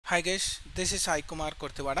Hi guys, this is Sai Kumar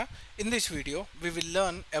Kurtivada. In this video, we will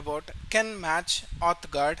learn about canMatch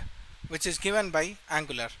auth guard, which is given by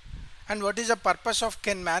Angular. And what is the purpose of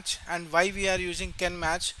canMatch and why we are using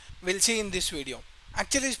canMatch, we'll see in this video.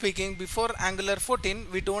 Actually speaking, before Angular 14,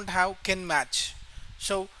 we don't have canMatch.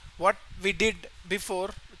 So what we did before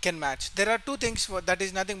canMatch, there are two things that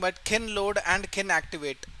is nothing but canLoad and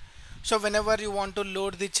canActivate. So whenever you want to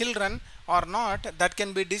load the children or not, that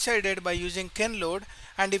can be decided by using canLoad,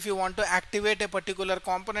 and if you want to activate a particular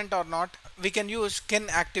component or not, we can use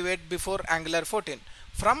canActivate before Angular 14.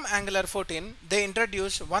 From Angular 14, they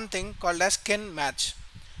introduce one thing called as canMatch.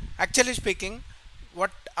 Actually speaking,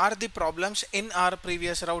 what are the problems in our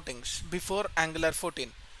previous routings before Angular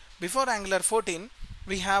 14? Before Angular 14,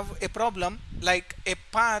 we have a problem like a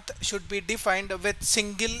path should be defined with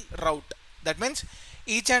single route. That means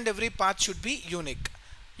each and every path should be unique.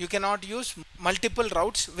 You cannot use multiple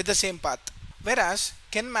routes with the same path. Whereas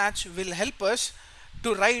canMatch will help us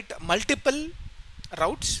to write multiple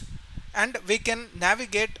routes, and we can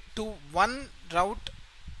navigate to one route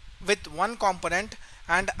with one component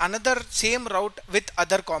and another same route with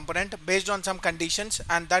other component based on some conditions,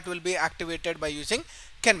 and that will be activated by using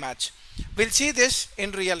canMatch. We'll see this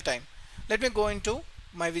in real time. Let me go into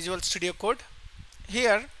my Visual Studio Code.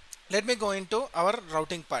 Here let me go into our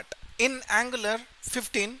routing part. In Angular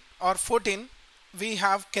 15 or 14, we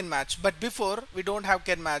have canMatch, but before we don't have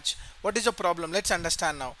canMatch. What is the problem? Let's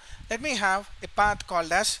understand now. Let me have a path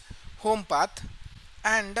called as home path,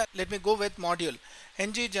 and let me go with module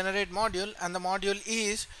ng generate module, and the module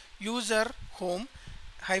is user home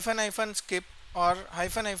 -- skip or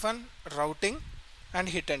 -- routing, and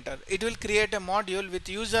hit enter. It will create a module with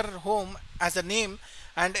user home as a name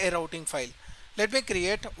and a routing file. Let me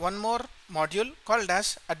create one more module called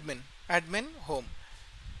as admin home.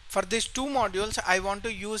 For these two modules, I want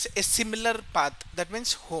to use a similar path, that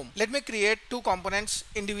means home. Let me create two components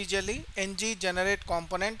individually, ng generate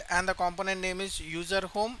component, and the component name is user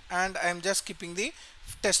home, and I am just keeping the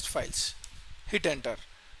test files. Hit enter.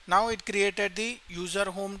 Now it created the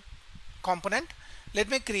user home component. Let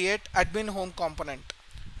me create admin home component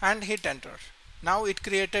and hit enter. Now it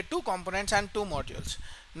created two components and two modules.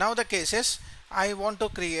 Now the case is, I want to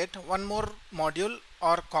create one more module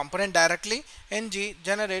or component directly, ng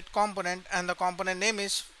generate component, and the component name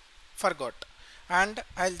is forgot, and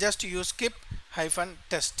I'll just use skip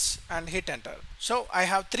 -tests and hit enter. So I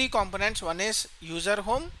have three components. One is user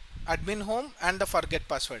home, admin home, and the forget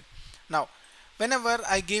password. Now whenever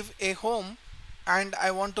I give a home and I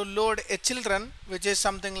want to load a children, which is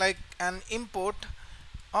something like an import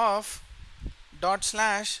of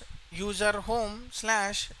 /user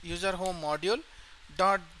home module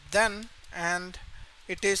then, and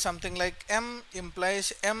it is something like m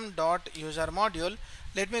implies m dot user module.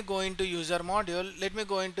 Let me go into user module, let me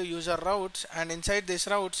go into user routes, and inside this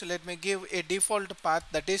routes let me give a default path,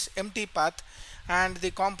 that is empty path, and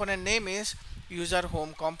the component name is user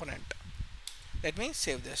home component. Let me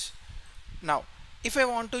save this. Now if I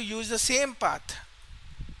want to use the same path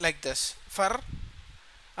like this for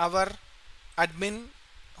our admin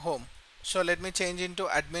home, so let me change into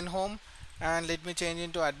admin home, and let me change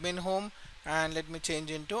into admin home, and let me change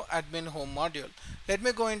into admin home module. Let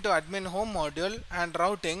me go into admin home module and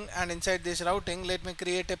routing, and inside this routing let me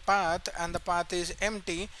create a path, and the path is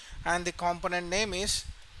empty, and the component name is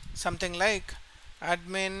something like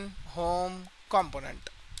admin home component.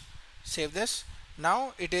 Save this.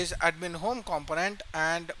 Now it is admin home component,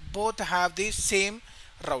 and both have the same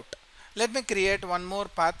route. Let me create one more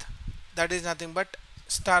path, that is nothing but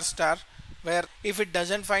 **, where if it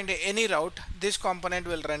doesn't find any route, this component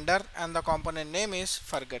will render, and the component name is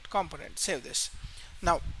forget component. Save this.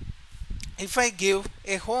 Now if I give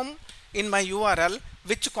a home in my URL,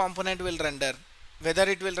 which component will render? Whether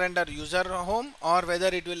it will render user home or whether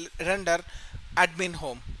it will render admin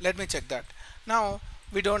home. Let me check that. Now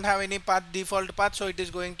we don't have any path, default path, so it is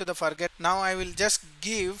going to the forget. Now I will just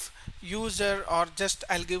give user, or just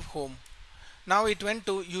I'll give home. Now it went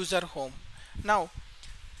to user home. Now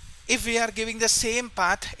if we are giving the same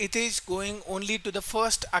path, it is going only to the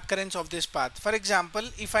first occurrence of this path. For example,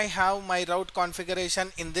 if I have my route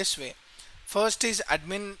configuration in this way, first is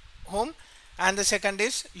admin home and the second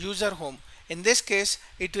is user home. In this case,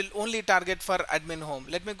 it will only target for admin home.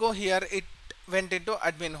 Let me go here, it went into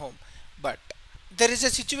admin home. But there is a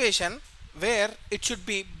situation where it should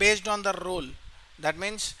be based on the role. That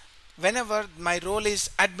means whenever my role is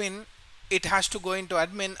admin, it has to go into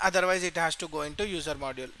admin, otherwise it has to go into user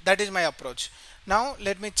module. That is my approach. Now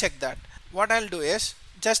let me check that. What I'll do is,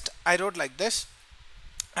 just I wrote like this,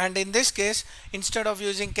 and in this case, instead of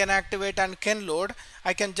using canActivate and canLoad,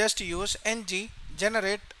 I can just use ng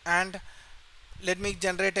generate, and let me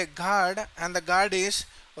generate a guard, and the guard is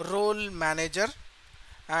role manager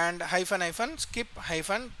and hyphen hyphen skip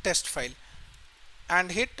hyphen test file,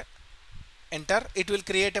 and hit enter. It will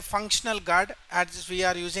create a functional guard. As we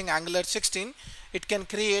are using Angular 16, it can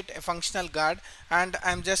create a functional guard, and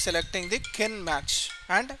I'm just selecting the canMatch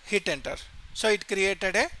and hit enter. So it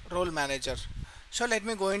created a role manager. So let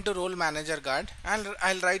me go into role manager guard, and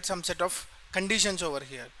I'll write some set of conditions over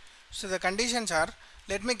here. So the conditions are,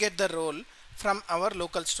 let me get the role from our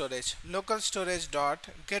local storage dot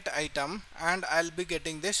get item, and I'll be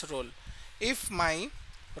getting this role. If my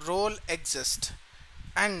role exists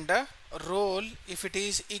and role, if it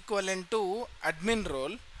is equivalent to admin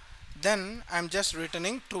role, then I'm just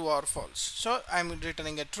returning true or false. So I'm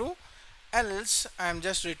returning a true, else I'm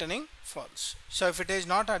just returning false. So if it is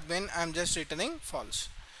not admin, I'm just returning false.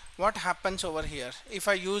 What happens over here? If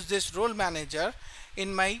I use this role manager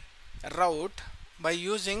in my route by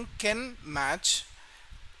using canMatch,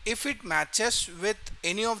 if it matches with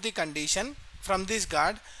any of the condition from this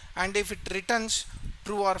guard, and if it returns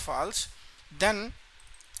true or false, then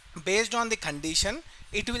based on the condition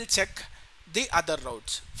it will check the other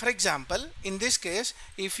routes. For example, in this case,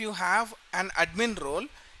 if you have an admin role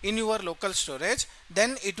in your local storage,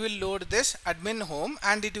 then it will load this admin home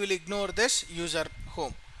and it will ignore this user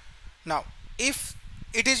home. Now if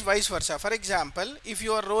it is vice versa, for example, if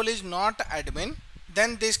your role is not admin,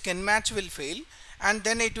 then this canMatch will fail, and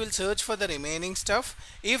then it will search for the remaining stuff.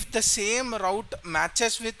 If the same route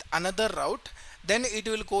matches with another route, then it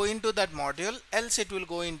will go into that module, else it will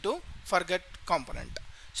go into forget component.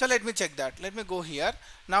 So let me check that. Let me go here.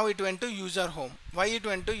 Now it went to user home. Why it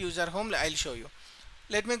went to user home, I'll show you.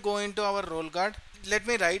 Let me go into our role guard. Let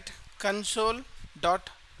me write console.log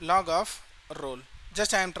of role.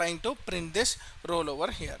 Just I am trying to print this role over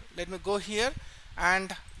here. Let me go here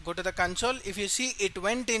and go to the console. If you see, it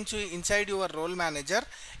went into inside your role manager.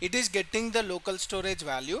 It is getting the local storage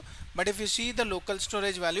value, but if you see the local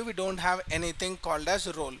storage value, we don't have anything called as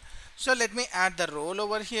role. So let me add the role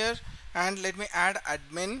over here, and let me add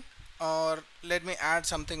admin, or let me add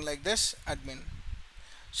something like this, admin.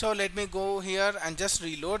 So let me go here and just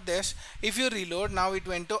reload this. If you reload, now it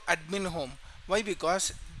went to admin home. Why?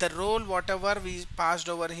 Because the role whatever we passed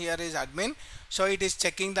over here is admin, so it is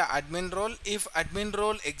checking the admin role. If admin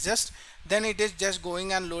role exists, then it is just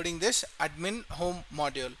going and loading this admin home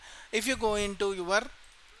module. If you go into your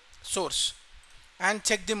source and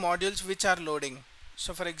check the modules which are loading,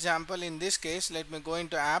 so for example, in this case, let me go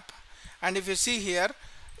into app, and if you see here,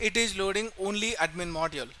 it is loading only admin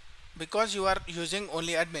module, because you are using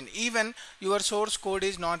only admin. Even your source code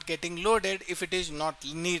is not getting loaded if it is not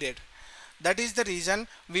needed. That is the reason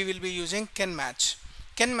we will be using canMatch.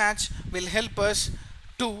 canMatch will help us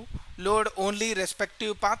to load only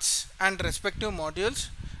respective paths and respective modules.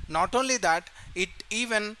 Not only that, it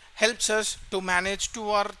even helps us to manage 2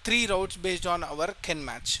 or 3 routes based on our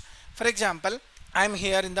canMatch. For example, I am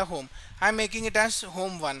here in the home. I am making it as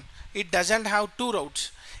home 1. It doesn't have 2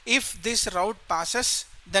 routes. If this route passes,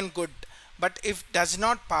 then good. But if does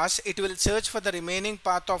not pass, it will search for the remaining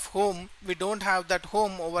path of home. We don't have that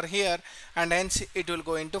home over here, and hence it will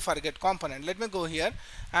go into forget component. Let me go here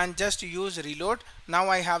and just use reload. Now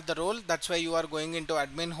I have the role. That's why you are going into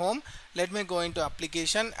admin home. Let me go into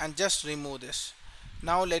application and just remove this.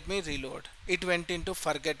 Now let me reload. It went into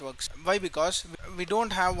forget works. Why? Because we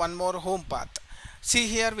don't have one more home path. See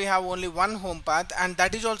here, we have only one home path, and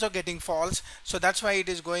that is also getting false, so that's why it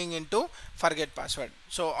is going into forget password.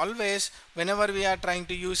 So always whenever we are trying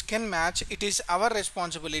to use canMatch, it is our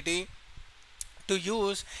responsibility to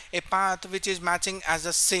use a path which is matching as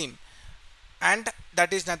the same, and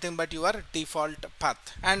that is nothing but your default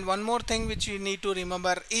path. And one more thing which you need to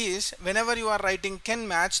remember is, whenever you are writing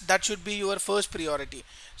canMatch, that should be your first priority.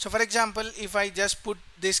 So for example, if I just put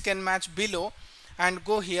this canMatch below and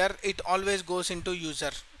go here, it always goes into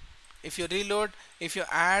user. If you reload, if you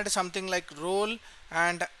add something like role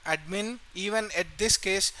and admin, even at this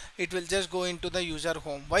case, it will just go into the user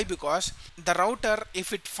home. Why? Because the router,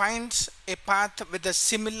 if it finds a path with a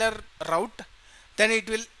similar route, then it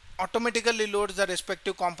will automatically load the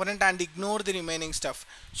respective component and ignore the remaining stuff.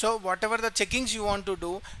 So whatever the checkings you want to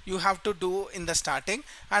do, you have to do in the starting,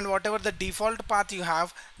 and whatever the default path you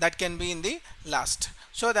have, that can be in the last,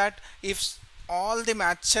 so that if all the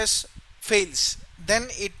matches fails, then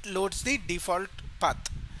it loads the default path.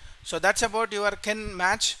 So that's about your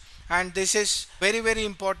canMatch, and this is very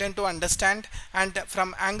important to understand. And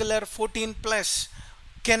from Angular 14 plus,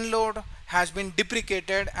 canLoad has been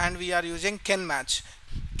deprecated and we are using canMatch.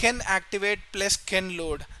 canActivate plus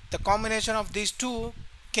canLoad, the combination of these two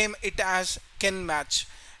came it as canMatch.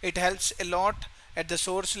 It helps a lot at the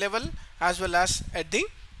source level as well as at the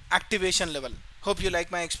activation level. Hope you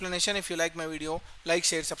like my explanation. If you like my video, like,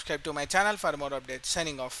 share, subscribe to my channel for more updates.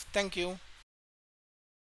 Signing off. Thank you.